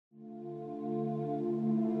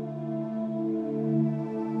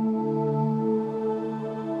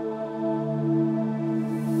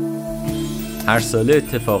هر ساله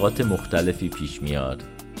اتفاقات مختلفی پیش میاد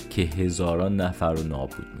که هزاران نفر رو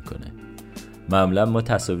نابود میکنه. معمولا ما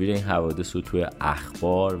تصاویر این حوادث رو توی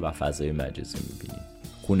اخبار و فضای مجازی میبینیم.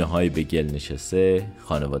 خونه های به گل نشسته،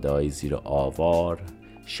 خانواده های زیر آوار،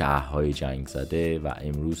 شهرهای جنگ زده و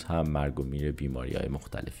امروز هم مرگ و میر بیماری های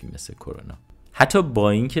مختلفی مثل کرونا. حتی با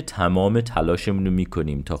اینکه تمام تلاشمون رو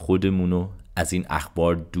میکنیم تا خودمون رو از این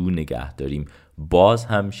اخبار دور نگه داریم، باز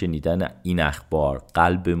هم شنیدن این اخبار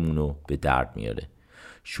قلبمون رو به درد میاره.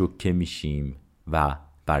 شوکه میشیم و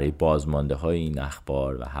برای بازمانده های این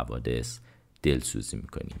اخبار و حوادث دلسوزی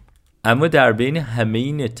میکنیم. اما در بین همه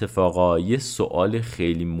این اتفاقا یه سوال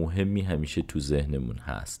خیلی مهمی همیشه تو ذهنمون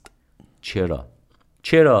هست.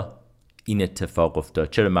 چرا این اتفاق افتاد؟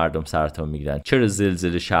 چرا مردم سرطان میگیرن؟ چرا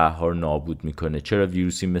زلزله شهرها رو نابود میکنه؟ چرا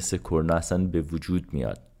ویروسی مثل کرونا اصلا به وجود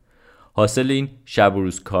میاد؟ حاصل این شب و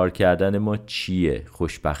روز کار کردن ما چیه؟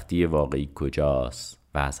 خوشبختی واقعی کجاست؟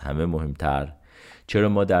 و از همه مهمتر، چرا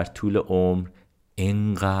ما در طول عمر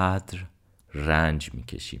اینقدر رنج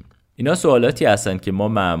میکشیم؟ اینا سوالاتی هستن که ما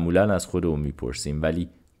معمولا از خودمون میپرسیم، ولی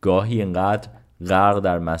گاهی اینقدر غرق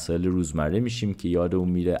در مسائل روزمره میشیم که یادمون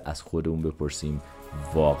میره از خودمون بپرسیم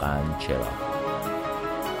واقعا چرا؟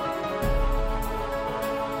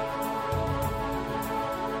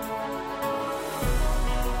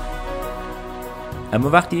 اما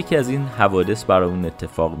وقتی یکی از این حوادث برامون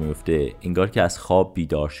اتفاق میفته، انگار که از خواب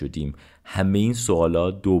بیدار شدیم، همه این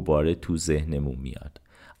سوالات دوباره تو ذهنمون میاد.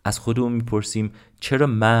 از خودمون میپرسیم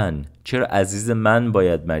چرا عزیز من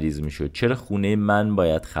باید مریض میشد؟ چرا خونه من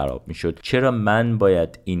باید خراب میشد؟ چرا من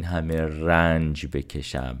باید این همه رنج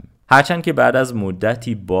بکشم؟ هرچند که بعد از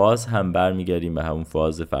مدتی باز هم برمیگردیم به همون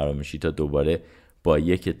فاز فراموشی تا دوباره با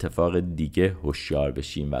یک اتفاق دیگه هوشیار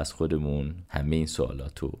بشیم و از خودمون همه این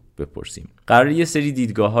سوالاتو بپرسیم. قراره یه سری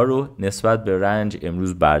دیدگاه ها رو نسبت به رنج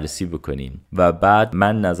امروز بررسی بکنیم و بعد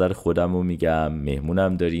من نظر خودم رو میگم.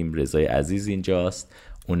 مهمونم داریم، رضای عزیز اینجاست،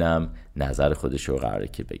 اونم نظر خودش رو قراره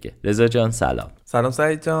که بگه. رضا جان سلام. سلام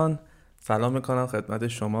سعید جان، سلام میکنم خدمت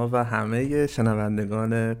شما و همه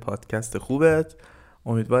شنوندگان پادکست خوبت.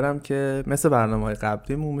 امیدوارم که مثل برنامه‌های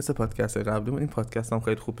قبلیمون، مثل پادکست قبلیمون، این پادکست هم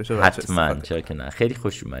خیلی خوب بشه. حتما، چرا که نه. خیلی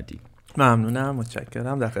خوش اومدی. ممنونم،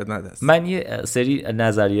 متشکرم، در خدمت هستم. من یه سری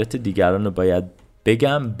نظریات دیگران رو باید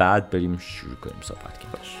بگم، بعد بریم شروع کنیم صحبت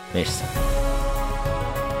کنیم. مرسی.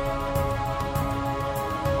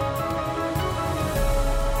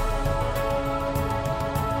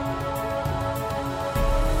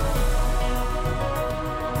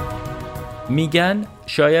 میگن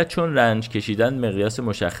شاید چون رنج کشیدن مقیاس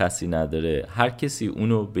مشخصی نداره، هر کسی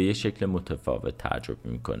اونو به یه شکل متفاوت تجربه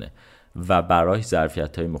میکنه و براش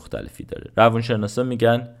ظرفیت‌های مختلفی داره. روانشناسا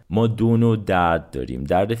میگن ما دو نوع درد داریم،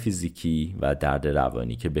 درد فیزیکی و درد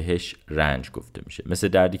روانی که بهش رنج گفته میشه. مثل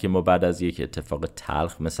دردی که ما بعد از یک اتفاق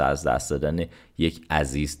تلخ مثل از دست دادن یک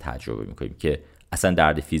عزیز تجربه میکنیم که اصلا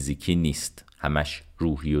درد فیزیکی نیست، همش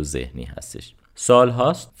روحی و ذهنی هستش. سال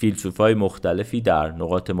هاست فیلسوفای مختلفی در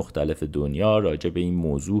نقاط مختلف دنیا راجع به این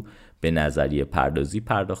موضوع به نظریه پردازی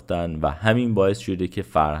پرداختن و همین باعث شده که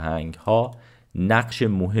فرهنگ ها نقش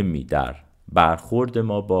مهمی در برخورد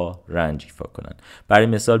ما با رنج ایفا کنن. برای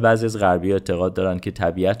مثال بعضی از غربی‌ها اعتقاد دارن که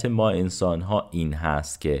طبیعت ما انسان ها این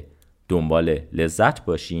هست که دنبال لذت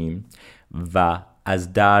باشیم و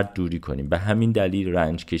از درد دوری کنیم. به همین دلیل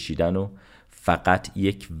رنج کشیدن و فقط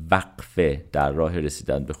یک وقفه در راه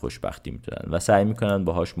رسیدن به خوشبختی میتونن و سعی میکنن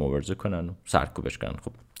باهاش مبارزه کنن و سرکوبش کنن.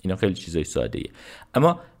 خب اینا خیلی چیزای ساده ایه.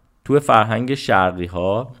 اما تو فرهنگ شرقی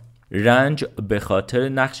ها رنج به خاطر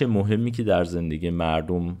نقش مهمی که در زندگی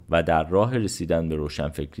مردم و در راه رسیدن به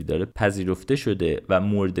روشنفکری داره پذیرفته شده و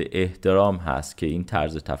مورد احترام هست که این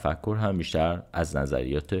طرز تفکر هم بیشتر از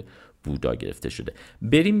نظریات بودا گرفته شده.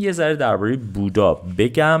 بریم یه ذره درباره بودا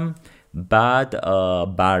بگم، بعد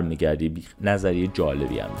برمیگردی. نظریه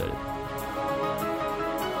جالبی هم داره.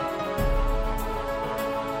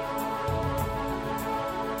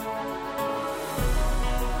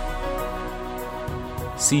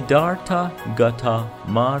 سیددارتا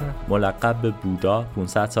گاتامار ملقب به بودا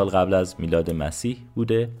 500 سال قبل از میلاد مسیح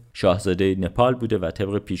بوده. شاهزاده نپال بوده و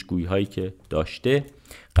طبق پیشگویی هایی که داشته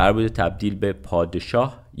قرار بوده تبدیل به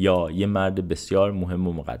پادشاه یا یه مرد بسیار مهم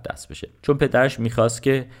و مقدس بشه. چون پدرش میخواست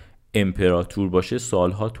که امپراتور باشه،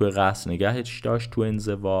 سالها توی قصر نگهش داشت تو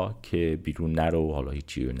انزوا که بیرون نره و حالا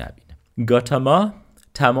هیچی رو نبینه. گاتاما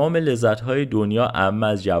تمام لذت‌های دنیا، اما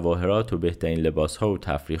از جواهرات و بهترین لباس‌ها و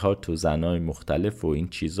تفریحات و زنای مختلف و این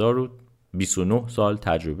چیزا رو 29 سال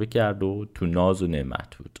تجربه کرد و تو ناز و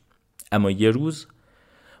نعمت بود. اما یه روز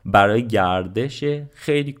برای گردش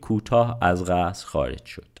خیلی کوتاه از قصر خارج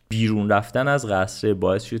شد. بیرون رفتن از قصر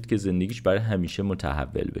باعث شد که زندگیش برای همیشه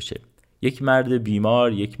متحول بشه. یک مرد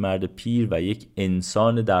بیمار، یک مرد پیر و یک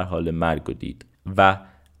انسان در حال مرگ رو دید و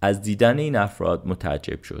از دیدن این افراد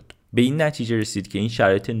متعجب شد. به این نتیجه رسید که این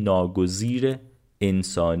شرایط ناگزیر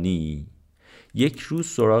انسانی یک روز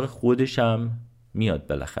سراغ خودش هم میاد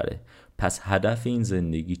بالاخره. پس هدف این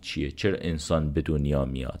زندگی چیه؟ چرا انسان به دنیا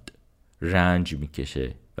میاد؟ رنج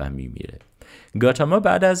میکشه و میمیره. گاتاما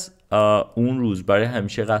بعد از اون روز برای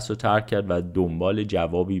همیشه قصد رو ترک کرد و دنبال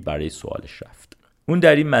جوابی برای سوالش رفت. اون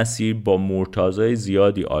در این مسیر با مرتضای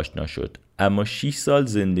زیادی آشنا شد، اما 6 سال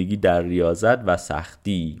زندگی در ریاضت و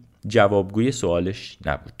سختی جوابگوی سوالش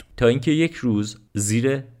نبود، تا اینکه یک روز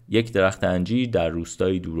زیر یک درخت انجیر در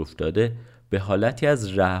روستایی دور افتاده به حالتی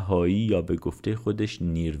از رهایی یا به گفته خودش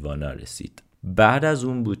نیروانا رسید. بعد از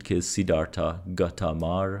اون بود که سیدارتا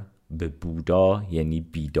گاتامار به بودا یعنی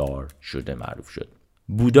بیدار شده معروف شد.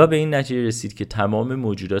 بودا به این نتیجه رسید که تمام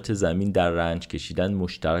موجودات زمین در رنج کشیدن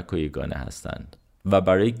مشترک و یگانه هستند و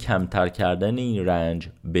برای کمتر کردن این رنج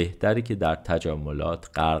بهتره که در تجملات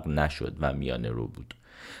غرق نشد و میانه رو بود.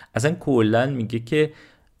 اصلا کلاً میگه که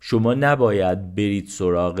شما نباید برید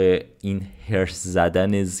سراغ این هرس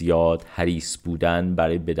زدن زیاد، حریص بودن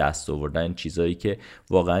برای به دست آوردن چیزایی که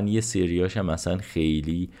واقعا یه سریاش هم اصلا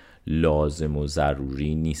خیلی لازم و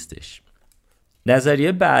ضروری نیستش.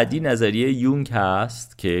 نظریه بعدی نظریه یونگ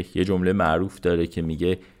هست که یه جمله معروف داره که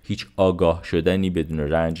میگه هیچ آگاه شدنی بدون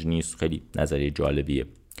رنج نیست. خیلی نظریه جالبیه.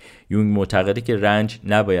 یونگ معتقده که رنج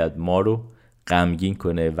نباید ما رو غمگین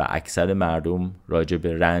کنه و اکثر مردم راجع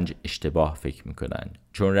به رنج اشتباه فکر میکنن،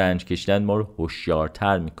 چون رنج کشیدن ما رو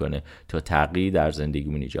هوشیارتر میکنه تا تغییری در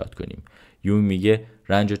زندگیمون ایجاد کنیم. یونگ میگه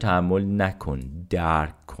رنج رو تحمل نکن،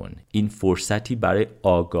 درک کن. این فرصتی برای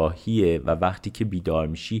آگاهیه و وقتی که بیدار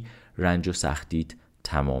میشی رنج و سختیت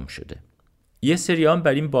تمام شده. یه سریان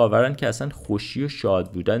بر این باورن که اصلا خوشی و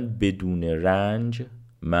شاد بودن بدون رنج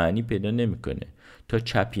معنی پیدا نمیکنه. تا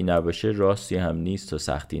چپی نباشه راستی هم نیست، تا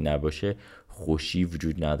سختی نباشه خوشی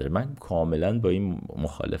وجود نداره. من کاملا با این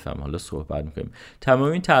مخالفم. حالا صحبت میکنیم.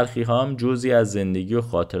 تمام این تلخی ها هم جزئی از زندگی و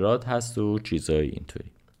خاطرات هست و چیزای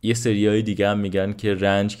اینطوری. یه سریای دیگه هم میگن که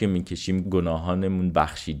رنج که میکشیم گناهانمون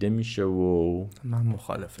بخشیده میشه و من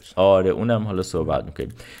مخالفش. آره اونم حالا صحبت میکنیم.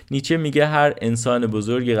 نیچه میگه هر انسان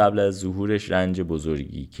بزرگی قبل از ظهورش رنج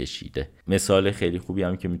بزرگی کشیده. مثال خیلی خوبی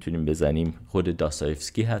هم که میتونیم بزنیم خود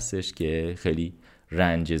داستایفسکی هستش که خیلی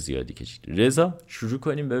رنج زیادی کشید. رضا شروع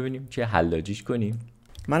کنیم ببینیم چه حلاجیش کنیم.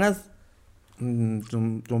 من از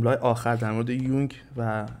جمله آخر در مورد یونگ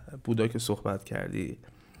و بودا که صحبت کردی،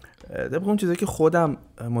 طبق اون چیزایی که خودم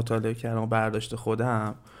مطالعه کردم و برداشت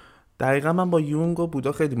خودم، دقیقا من با یونگ و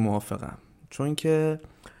بودا خیلی موافقم. چون که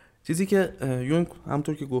چیزی که یونگ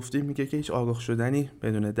همونطور که گفتیم میگه که هیچ آگاه شدنی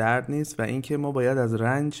بدون درد نیست و اینکه ما باید از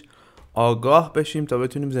رنج آگاه بشیم تا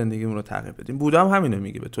بتونیم زندگیمون رو تغییر بدیم. بودا هم همینو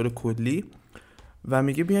میگه به طور کلی و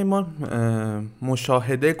میگه بیایم ما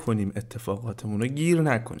مشاهده کنیم اتفاقاتمون رو، گیر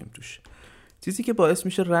نکنیم توش. چیزی که باعث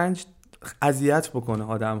میشه رنج اذیت بکنه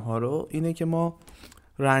آدم‌ها رو اینه که ما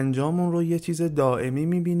رنجامون رو یه چیز دائمی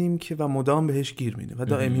میبینیم که و مدام بهش گیر میدیم و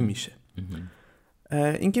دائمی میشه.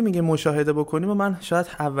 این که میگه مشاهده بکنیم و من شاید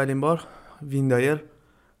اولین بار ویندایر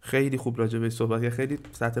خیلی خوب راجع به صحبت کرد، خیلی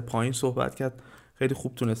سطح پایین صحبت کرد، خیلی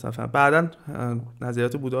خوب تونستم فهمم. بعداً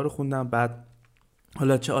نظریات بودا رو خوندم، بعد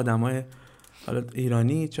حالا چه آدمای حالا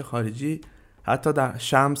ایرانی چه خارجی، حتی در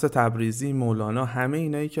شمس تبریزی، مولانا، همه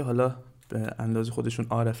اینایی که حالا به اندازه خودشون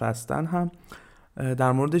عارف هستن هم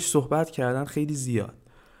در موردش صحبت کردن خیلی زیاد.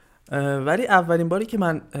 ولی اولین باری که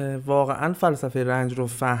من واقعا فلسفه رنج رو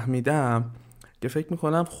فهمیدم که فکر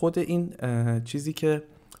میکنم خود این چیزی که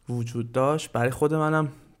وجود داشت برای خود منم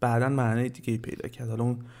بعداً معنی دیگه پیدا کرد. حالا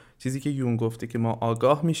اون چیزی که یون گفته که ما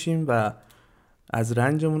آگاه میشیم و از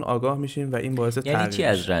رنجمون آگاه میشیم و این باعث تغییر. یعنی چی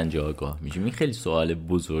از رنج آگاه میشیم؟ این خیلی سوال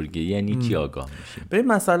بزرگه. یعنی چی آگاه میشیم؟ ببین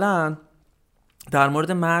مثلا در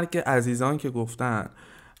مورد مرگ عزیزان که گفتن،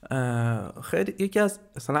 خیلی یکی از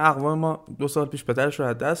مثلا اقوام ما 2 سال پیش پدرش رو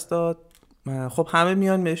از دست داد. خب همه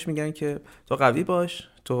میان بهش میگن که تو قوی باش،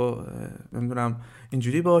 تو نمیدونم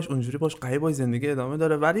اینجوری باش اونجوری باش، قوی باش، زندگی ادامه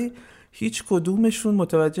داره، ولی هیچ کدومشون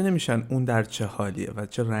متوجه نمیشن اون در چه حالیه و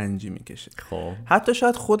چه رنجی میکشه. خب حتی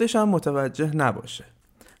شاید خودش هم متوجه نباشه.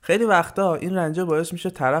 خیلی وقتا این رنج باعث میشه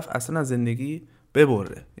طرف اصلا از زندگی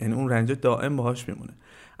ببره، یعنی اون رنج دائم باهاش میمونه.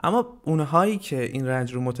 اما اونهایی که این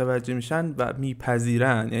رنج رو متوجه میشن و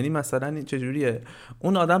میپذیرن، یعنی مثلا این چجوریه،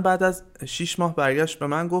 اون آدم بعد از 6 ماه برگشت به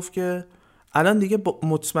من گفت که الان دیگه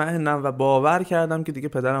مطمئنم و باور کردم که دیگه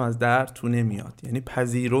پدرم از در تو نمیاد، یعنی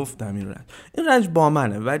پذیرفتم این رنج با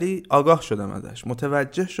منه، ولی آگاه شدم ازش،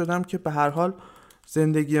 متوجه شدم که به هر حال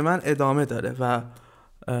زندگی من ادامه داره و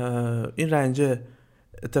این رنج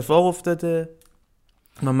اتفاق افتاده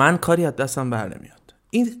و من کاری از دستم بر نمیاد.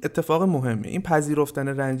 این اتفاق مهمه. این پذیرفتن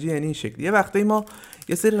رنجی یعنی این شکلی. یه وقتایی ما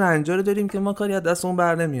یه سری رنجا رو داریم که ما کاری از دستمون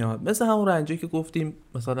بر نمیاد، مثل همون رنجی که گفتیم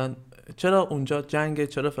مثلا چرا اونجا جنگه،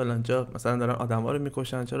 چرا فلان جا مثلا دارن آدما رو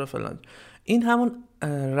میکشن، چرا فلان. این همون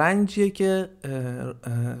رنجیه که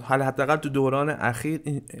حالا حداقل تو دوران اخیر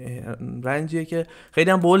این رنجیه که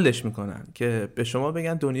خیلی هم بولدش میکنن که به شما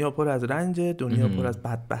بگن دنیا پر از رنجه، دنیا پر از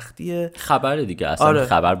بدبختیه. خبر دیگه اصلا. آره.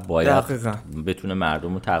 خبر باید دقیقا بتونه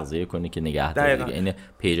مردم رو تغذیه کنه که نگه داره دیگه. این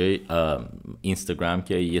پیجای اینستاگرام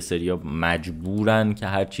که یه سریا مجبورن که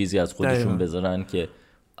هر چیزی از خودشون بذارن که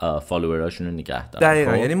فالووراشون رو نگه دارن.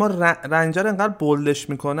 دقیقاً. یعنی ما رنجر انقدر بولدش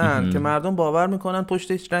میکنن که مردم باور میکنن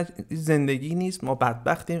پشتش زندگی نیست، ما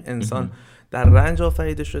بدبختیم، انسان در رنج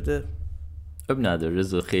آفریده شده. اب نداره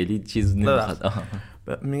رضا، خیلی چیز نمیخواد.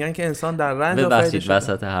 میگن که انسان در رنج آفریده شده.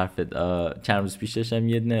 وسط حرفت چند روز پیش داشتم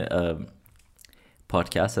یه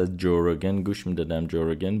پادکست از جو روگن گوش میدادم. جو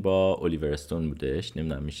روگن با الیور استون بودش،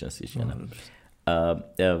 نمیدونم میشناسیش یا نه.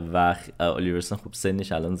 و الیور استون خب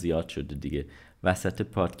سنش الان زیاد شده دیگه. وسط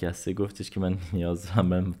پادکسته گفتش که من نیاز دارم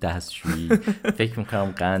برم دستشویی، فکر میکنم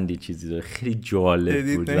قندی چیزی داره. خیلی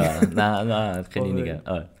جالب بود. نه خیلی نگم.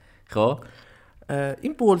 خب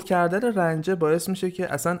این بولد کردن رنجه باعث میشه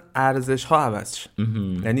که اصلا ارزش ها عوض شه.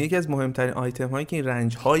 یعنی یکی از مهمترین آیتم هایی که این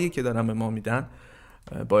رنج هایی که دارن به ما میدن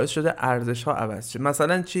باعث شده ارزش ها عوض شه.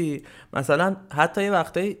 مثلا چی؟ مثلا حتی یه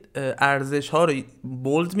وقتایی ارزش ها رو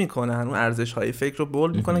بولد میکنن، اون ارزش های فکر رو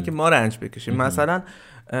بولد میکنن که ما رنج بکشیم. مثلا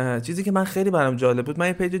چیزی که من خیلی برام جالب بود، من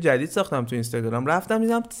یه پیج جدید ساختم تو اینستاگرام، رفتم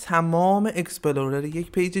دیدم تمام اکسپلورر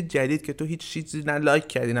یک پیج جدید که تو هیچ چیزی نه لایک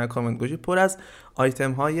کردی نه کامنت گذاشتی پر از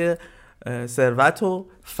آیتم های ثروت و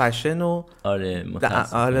فشن و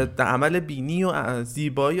در عمل بینی و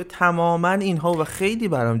زیبایی و تماما اینها، و خیلی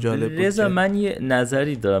برام جالب بود. رضا من یه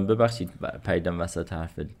نظری دارم، ببخشید پیدم وسط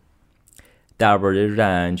حرفت درباره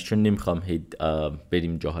رنج، چون نمیخوام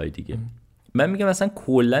بریم جاهای دیگه. من میگم مثلا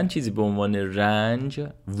کلن چیزی به عنوان رنج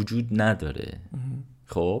وجود نداره.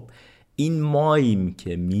 خب این ماییم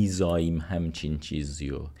که میزاییم همچین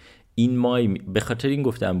چیزیو، این ماییم. به خاطر این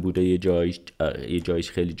گفتم بوده یه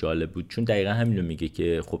جایش خیلی جالب بود، چون دقیقا همینو میگه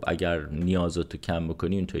که خب اگر نیازاتو کم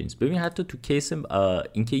بکنی اونطوری نیست. ببین حتی تو کیس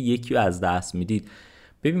اینکه یکی رو از دست میدید،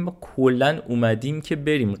 ببین ما کلن اومدیم که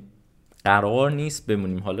بریم، قرار نیست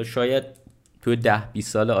بمونیم. حالا شاید تو 10-20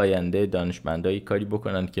 سال آینده دانشمندایی کاری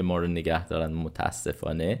بکنن که ما رو نگه دارن،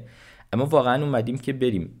 متاسفانه، اما واقعا اومدیم که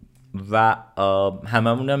بریم و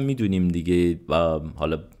هممون هم میدونیم دیگه.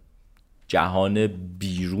 حالا جهان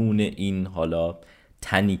بیرون این حالا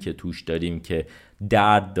تنی که توش داریم که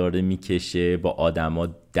درد داره میکشه، با آدما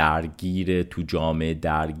درگیره، تو جامعه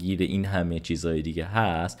درگیره، این همه چیزای دیگه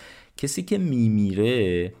هست. کسی که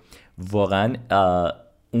میمیره واقعا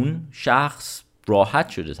اون شخص راحت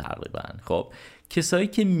شده تقریبا. خب کسایی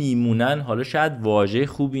که میمونن، حالا شاید واژه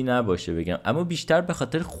خوبی نباشه بگم، اما بیشتر به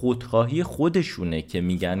خاطر خودخواهی خودشونه که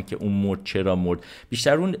میگن که اون مرد چرا مرد.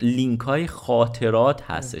 بیشتر اون لینک های خاطرات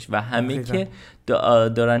هستش و همه که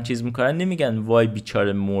دارن چیز میکنن نمیگن وای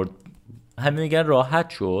بیچاره مرد، همه میگن راحت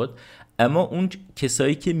شد. اما اون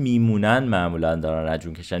کسایی که میمونن معمولا دارن رنج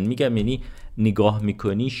میکشن. میگم یعنی نگاه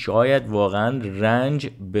میکنی شاید واقعا رنج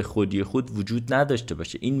به خودی خود وجود نداشته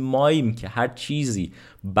باشه. این ماییم که هر چیزی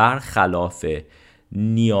برخلاف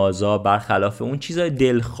نیازا، برخلاف اون چیزای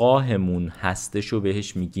دلخواهمون هستشو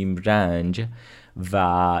بهش میگیم رنج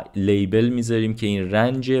و لیبل میذاریم که این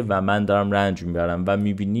رنجه و من دارم رنج میبرم. و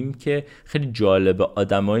میبینیم که خیلی جالبه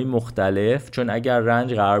آدمای مختلف، چون اگر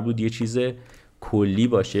رنج قرار بود یه چیز کلی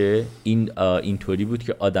باشه، اینطوری بود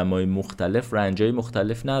که آدمای مختلف رنجای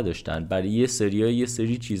مختلف نداشتن. برای یه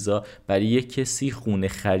سری چیزا، برای یه کسی خونه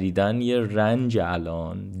خریدن یه رنج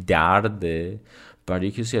الان درده،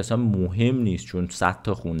 برای کسی اصلا مهم نیست چون 100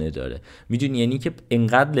 تا خونه داره. میدونی یعنی که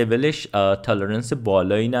انقدر لولش تالرنس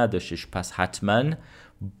بالایی نداشتش. پس حتما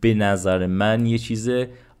به نظر من یه چیز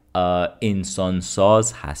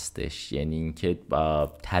انسانساز هستش، یعنی اینکه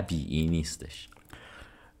طبیعی نیستش.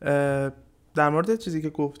 در مورد چیزی که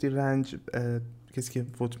گفتی رنج، کسی که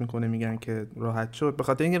فوت میکنه میگن که راحت شد، به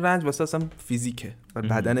خاطر اینکه رنج واسه اصلا فیزیکه و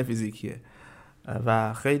بدن فیزیکیه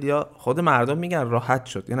و خیلیا خود مردم میگن راحت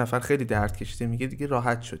شد. یه نفر خیلی درد کشیده میگه دیگه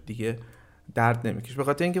راحت شد، دیگه درد نمیکشه، به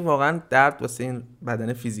خاطر اینکه واقعا درد واسه این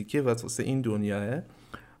بدن فیزیکیه و واسه این دنیاه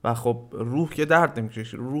و خب روح که درد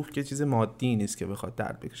نمیکشه. روح که چیز مادی نیست که بخواد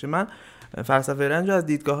درد بکشه. من فلسفه رنج از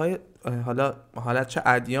دیدگاه‌های حالا چه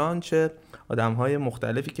ادیان چه آدم‌های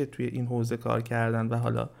مختلفی که توی این حوزه کار کردن و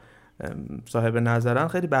حالا صاحب نظرن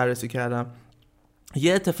خیلی بررسی کردم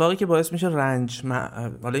یه اتفاقی که باعث میشه رنج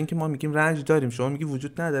حالا اینکه ما میگیم رنج داریم، شما میگی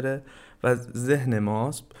وجود نداره و ذهن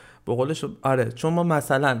ماست به قولش آره، چون ما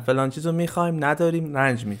مثلا فلان چیزو میخوایم نداریم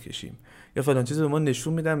رنج میکشیم، یا فلان چیزو به ما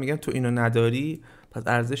نشون میدن میگن تو اینو نداری پس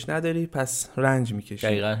ارزش نداری پس رنج میکشیم.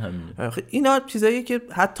 دقیقاً همینه. اینا چیزاییه که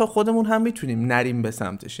حتی خودمون هم میتونیم نریم به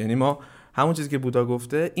سمتش. یعنی ما همون چیزی که بودا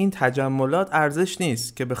گفته، این تجملات ارزش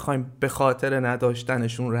نیست که بخوایم به خاطر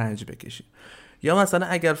نداشتنشون رنج بکشیم. یا مثلا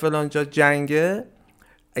اگر فلان جا جنگه،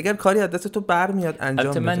 اگر کاری از دست تو برمیاد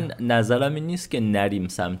انجام بده. من نظرم این نیست که نریم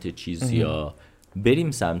سمت چیزی یا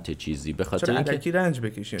بریم سمت چیزی به خاطر اینکه الکی رنج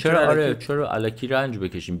بکشیم. چرا الکی رنج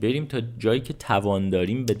بکشیم؟ بریم تا جایی که توان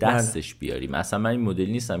داریم به دستش بیاریم. اصلا من این مدل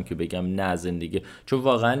نیستم که بگم نه زندگی، چون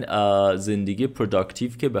واقعا زندگی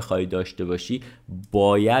پروداکتیو که بخوای داشته باشی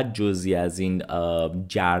باید جزئی از این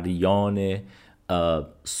جریان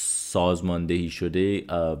سازماندهی شده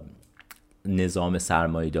نظام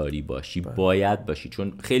سرمایه‌داری باشی. باید باشی،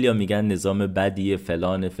 چون خیلی‌ها میگن نظام بدیه،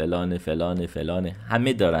 فلان فلان فلان فلان،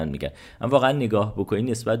 همه دارن میگن. اما واقعا نگاه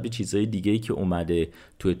بکنی نسبت به چیزهای دیگه‌ای که اومده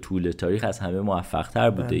تو طول تاریخ از همه موفق‌تر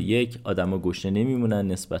بوده. یک، آدم‌ها گشنه نمیمونن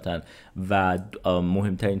نسبتاً، و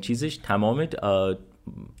مهمترین چیزش تمام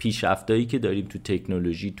پیشرفتایی که داریم تو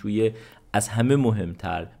تکنولوژی، توی از همه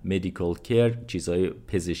مهمتر مدیکال کیر، چیزای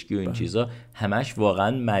پزشکی و این چیزا، همش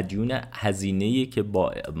واقعا مدیون هزینه‌ای که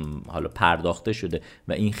با حالا پرداخته شده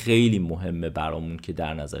و این خیلی مهمه برامون که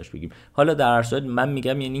در نظرش بگیم. حالا در هر صورت من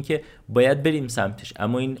میگم یعنی که باید بریم سمتش،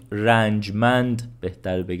 اما این رنجمند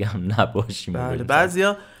بهتر بگم نباشیم. بله،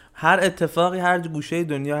 بعضیا هر اتفاقی هر گوشه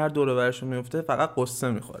دنیا هر دور و برشون میفته فقط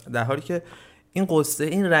قصه میخوره، در حالی که این قصه،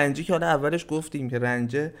 این رنجی که حالا اولش گفتیم که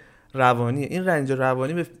رنج روانیه، این رنج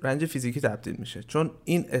روانی به رنج فیزیکی تبدیل میشه، چون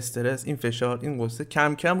این استرس، این فشار، این قصه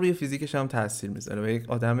کم کم روی فیزیکش هم تاثیر میذاره و یک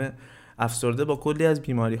آدم افسرده با کلی از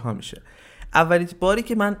بیماری ها میشه. اولی باری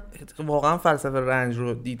که من واقعا فلسفه رنج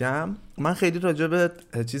رو دیدم، من خیلی راجع به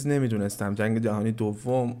چیز نمیدونستم، جنگ جهانی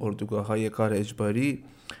دوم، اردوگاه‌های کار اجباری،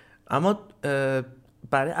 اما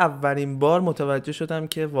برای اولین بار متوجه شدم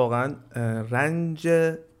که واقعا رنج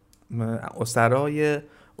اسرای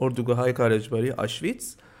اردوگاه‌های کار اجباری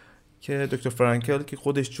آشویتز که دکتر فرانکل که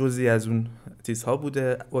خودش جزئی از اون چیزها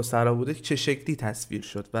بوده، اسرا بوده، چه شکلی تصویر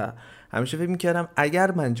شد. و همیشه فکر می‌کردم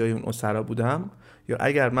اگر من جای اون اسرا بودم، یا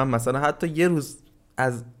اگر من مثلا حتی یه روز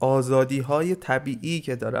از آزادی‌های طبیعی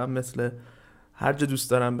که دارم، مثل هر جا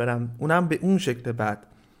دوست دارم برم، اونم به اون شکل بعد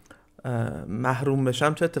محروم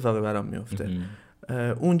بشم، چه اتفاقی برام میفته.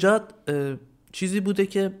 اونجا چیزی بوده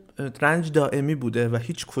که رنج دائمی بوده و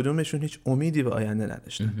هیچ کدومشون هیچ امیدی به آینده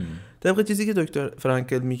نداشتن. طبق چیزی که دکتر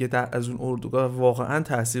فرانکل میگه از اون اردوگاه واقعا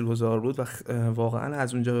تاثیرگذار بود و واقعا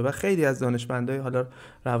از اونجا به بعد خیلی از دانشمندای حالا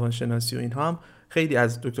روانشناسی و اینها هم خیلی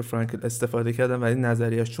از دکتر فرانکل استفاده کردن و این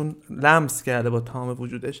نظریه‌اش چون لمس کرده با تمام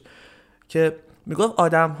وجودش، که میگفت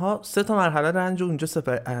آدم‌ها 3 مرحله رنج اونجا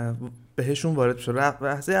بهشون وارد شد.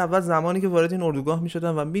 لحظه اول زمانی که وارد این اردوگاه میشدن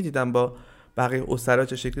و میدیدن با بقیه اسرا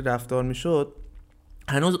چه شکلی رفتار میشد،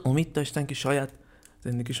 هنوز امید داشتن که شاید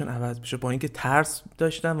زندگیشون عوض بشه، با اینکه ترس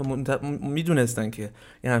داشتن و میدونستن که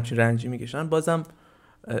یه همچین رنجی میکشن، بازم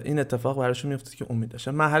این اتفاق براشون میافتاد که امید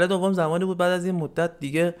داشتن. مرحله دوم زمانی بود بعد از این مدت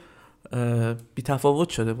دیگه بی تفاوت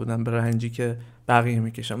شده بودن به رنجی که بقیه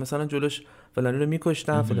میکشن، مثلا جلوش فلانی رو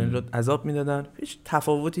میکشتن، فلانی رو عذاب میدادن، هیچ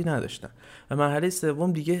تفاوتی نداشتن. و مرحله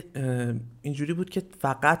سوم دیگه اینجوری بود که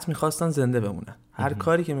فقط میخواستن زنده بمونن، هر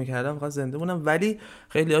کاری که میکردن میخواستن زنده بمونن. ولی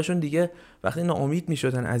خیلی هاشون دیگه وقتی ناامید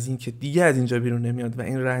میشدن از این که دیگه از اینجا بیرون نمیاد و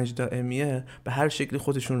این رنج دائمیه، به هر شکلی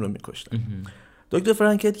خودشون رو میکشتن. دکتر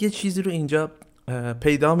فرانکل یه چیزی رو اینجا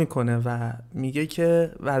پیدا میکنه و میگه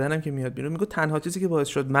که بعدنم که میاد بیرون، میگه تنها چیزی که باعث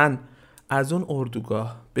شد من از اون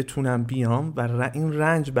اردوگاه بتونم بیام و این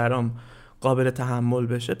رنج برام قابل تحمل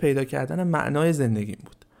بشه، پیدا کردن معنای زندگیم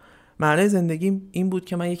بود. معنای زندگیم این بود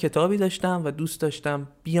که من یه کتابی داشتم و دوست داشتم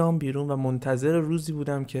بیام بیرون و منتظر روزی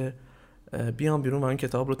بودم که بیام بیرون و این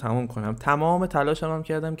کتاب رو تمام کنم. تمام تلاشم هم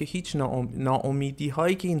کردم که هیچ ناامیدی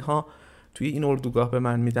هایی که اینها توی این اردوگاه به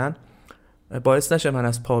من میدن باعث نشه من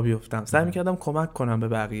از پا بیفتم. سعی میکردم کمک کنم به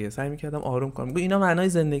بقیه، سعی میکردم آروم کنم. اینا معنای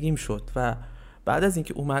زندگیم شد. و بعد از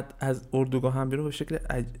اینکه اومد از اردوگاه هم بیرون، به شکل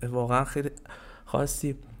واقعا خیلی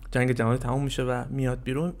خاصی جنگ جهانی تموم میشه و میاد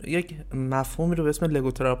بیرون، یک مفهومی رو به اسم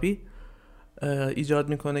لگوتراپی ایجاد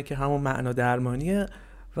میکنه که همون معنا درمانیه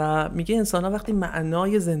و میگه انسان‌ها وقتی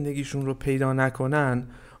معنای زندگیشون رو پیدا نکنن،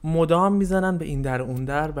 مدام میزنن به این در اون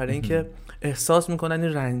در، برای اینکه احساس میکنن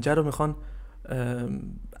این رنجه رو میخوان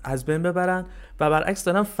از بین ببرن و برعکس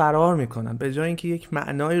دارن فرار میکنن. به جای اینکه یک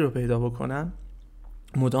معنایی رو پیدا بکنن،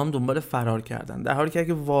 مدام دنبال فرار کردن، در حالی که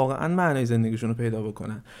اگه واقعا معنای زندگیشون رو پیدا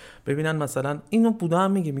بکنن، ببینن مثلا اینو بودا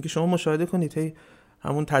هم میگه شما مشاهده کنید،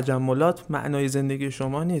 همون تجملات معنای زندگی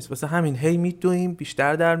شما نیست. واسه همین هی میدویم،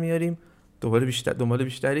 بیشتر در میاریم، دوباره بیشتر دنبال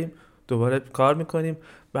بیشتریم، دوباره کار میکنیم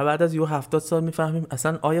و بعد از 70 سال میفهمیم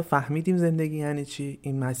اصلا آیا فهمیدیم زندگی یعنی چی؟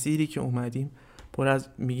 این مسیری که اومدیم پر از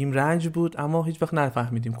میگیم رنج بود اما هیچ وقت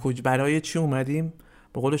نفهمیدیم برای چی اومدیم.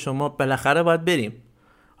 به قول شما بالاخره باید بریم.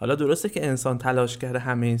 حالا درسته که انسان تلاش کرده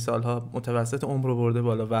همه این سالها متوسط عمر رو برده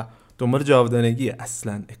بالا و دنبال جاودانگیه،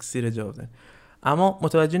 اصلا اکسیر جاودانگی، اما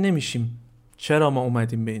متوجه نمیشیم چرا ما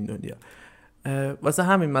اومدیم به این دنیا. واسه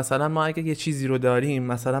همین مثلا ما اگه یه چیزی رو داریم،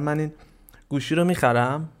 مثلا من این گوشی رو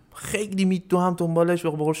میخرم، خیلی میدوام دنبالش، به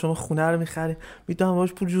قول شما خونه رو میخریم، میدوام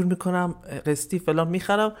باهاش پول جور میکنم، قسطی فلان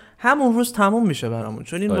میخرم، همون روز تموم میشه برامون،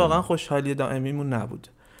 چون این واقعا خوشحالی دائمیمون نبود.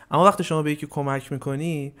 اما وقتی شما به یکی کمک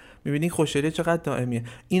میکنی میبینی خوشحالی چقدر دائمیه.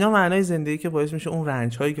 اینا معنای زندگی که باعث میشه اون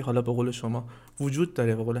رنج هایی که حالا به قول شما وجود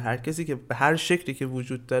داره، به قول هر کسی که به هر شکلی که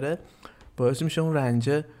وجود داره، باعث میشه اون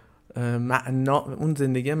رنج معنا، اون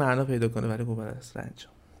زندگی معنا پیدا کنه برای گوبر از رنج.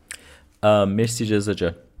 مرسی رضا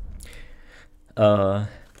جان.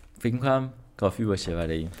 فکر میکنم کافی باشه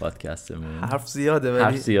برای این پادکستمون. حرف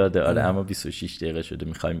زیاده آره، اما 26 دقیقه شده،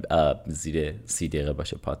 میخوایم زیر 30 دقیقه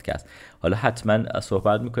باشه پادکست. حالا حتما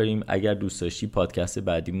صحبت میکنیم، اگر دوست داشتی پادکست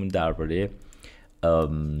بعدیمون درباره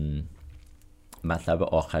مطلب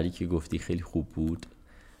آخری که گفتی خیلی خوب بود،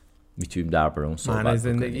 میتونیم درباره اون صحبت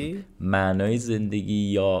بکنیم. معنای زندگی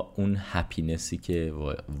یا اون هپینسی که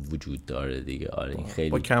وجود داره دیگه. آره این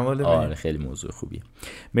خیلی خیلی موضوع خوبیه.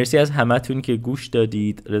 مرسی از همتون که گوش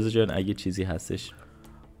دادید. رضا جان اگه چیزی هستش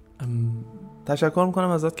تشکر میکنم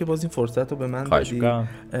ازت که باز این فرصت رو به من دادی.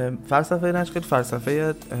 فلسفه رنج خیلی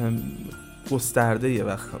فلسفه گسترده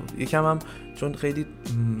وقت یکم هم چون خیلی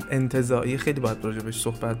انتزاعی، خیلی باید راجبش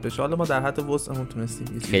صحبت بشه. حالا ما در حد وسعمون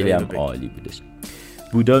تونستیم. خیلی هم عالی بودش.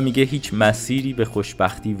 بودا میگه هیچ مسیری به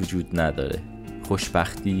خوشبختی وجود نداره،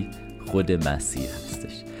 خوشبختی خود مسیر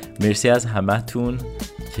هستش. مرسی از همتون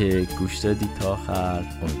که گوش دادید تا آخر.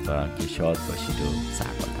 امیدوارم که شاد باشید و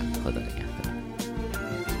سربلند. خدا نگهدار.